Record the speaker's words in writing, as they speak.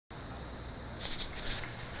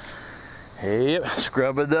Yep,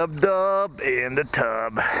 scrub-a-dub-dub in the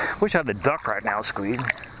tub. Wish I had a duck right now squeezing.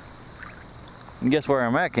 And guess where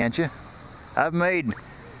I'm at, can't you? I've made,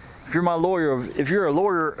 if you're a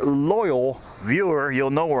loyal viewer, you'll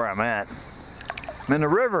know where I'm at. I'm in the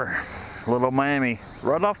river, Little Miami,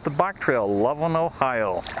 right off the bike trail, Loveland,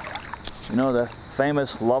 Ohio. You know the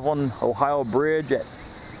famous Loveland, Ohio bridge that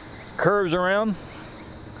curves around?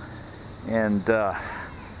 And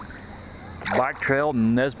bike trail,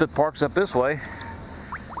 Nesbitt Park's up this way.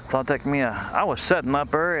 Thought it'd take me I was setting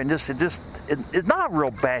up there and it's not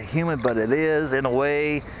real bad humid, but it is in a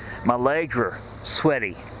way. My legs were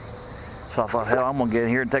sweaty. So I thought, hell, I'm gonna get in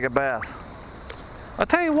here and take a bath. I'll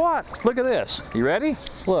tell you what, look at this. You ready?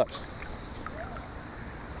 Look.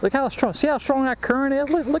 Look how strong, see how strong that current is?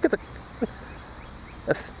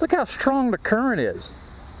 Look how strong the current is.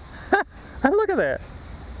 Look at that.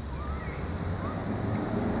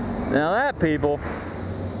 Now that, people,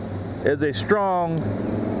 is a strong,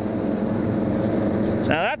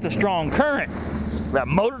 now that's a strong current. That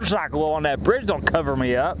motorcycle on that bridge don't cover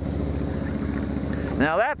me up.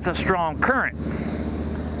 Now that's a strong current.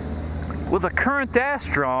 With a current that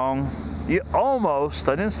strong, you almost,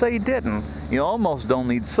 I didn't say you didn't, you almost don't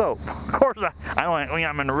need soap. Of course,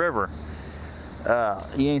 I'm in the river.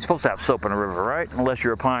 You ain't supposed to have soap in the river, right? Unless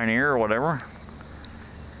you're a pioneer or whatever.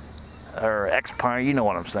 Or ex-pioneer, you know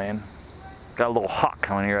what I'm saying. Got a little hot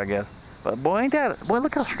coming here, I guess. But boy,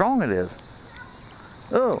 look how strong it is.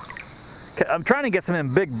 Oh, I'm trying to get some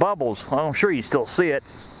in big bubbles. Well, I'm sure you still see it.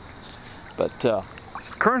 But the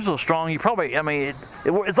current's so strong, you probably, I mean,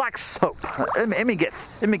 it's like soap. Let me get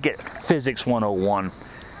physics 101.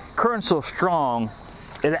 Current's so strong,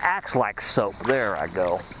 it acts like soap. There I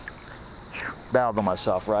go. Bowed to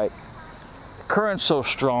myself, right? Current's so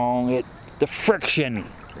strong, the friction.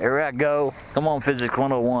 There I go. Come on, physics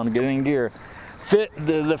 101, get in gear.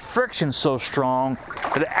 The friction's so strong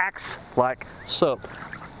that it acts like soap.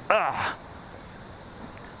 I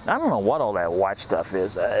don't know what all that white stuff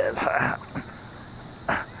is. I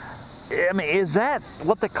mean, is that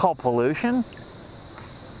what they call pollution?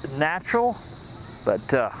 Natural?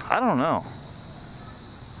 But I don't know.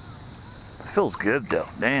 It feels good though.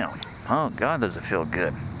 Damn. Oh God, does it feel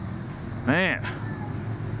good. Man.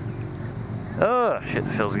 Oh, shit,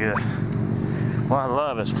 it feels good. Well, I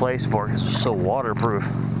love this place for it. It's so waterproof.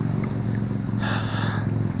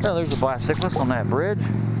 Oh, there's a bicyclist on that bridge.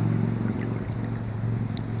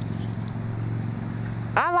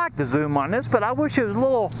 I like the zoom on this, but I wish it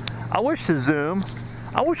was I wish the zoom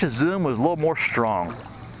was a little more strong.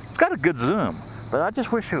 It's got a good zoom, but I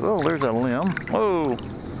just wish oh, there's a limb. Oh,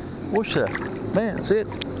 man, that's it.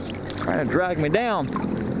 Trying to drag me down.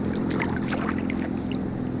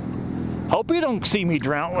 Hope you don't see me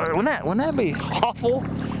drown. Wouldn't that be awful?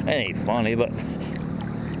 It ain't funny, but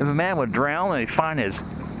if a man would drown and he find his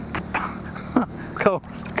I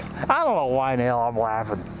don't know why in the hell I'm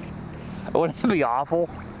laughing. Wouldn't it be awful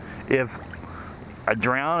if I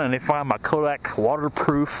drown and they find my Kodak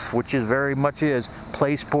waterproof, which is very much is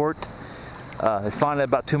play sport. They find it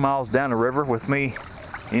about 2 miles down the river with me,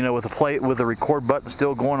 you know, with the record button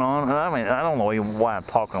still going on. I mean, I don't know even why I'm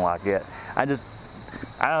talking like that.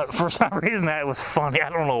 For some reason that was funny. I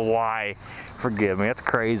don't know why. Forgive me. That's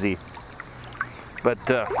crazy. But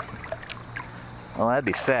well, that'd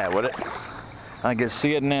be sad, would it? I can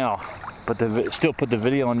see it now. But still put the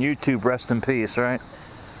video on YouTube. Rest in peace, right?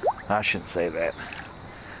 I shouldn't say that.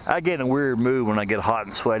 I get in a weird mood when I get hot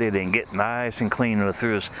and sweaty and get nice and clean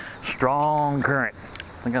through this strong current.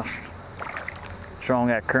 Look how strong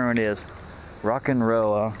that current is. Rock and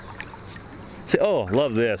roll, huh? See, oh,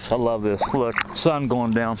 love this. I love this. Look, sun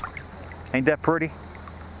going down. Ain't that pretty?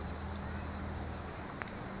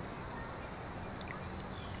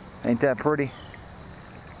 Ain't that pretty?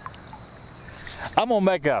 I'm gonna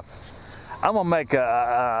make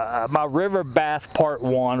my river bath part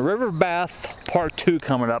 1, river bath part 2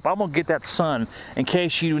 coming up. I'm gonna get that sun. In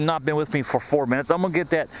case you've not been with me for 4 minutes, I'm gonna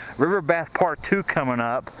get that river bath part 2 coming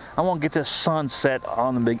up. I'm gonna get this sunset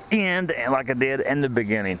on the big end, like I did in the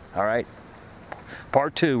beginning. All right.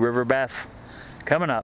 Part 2, river bath, coming up.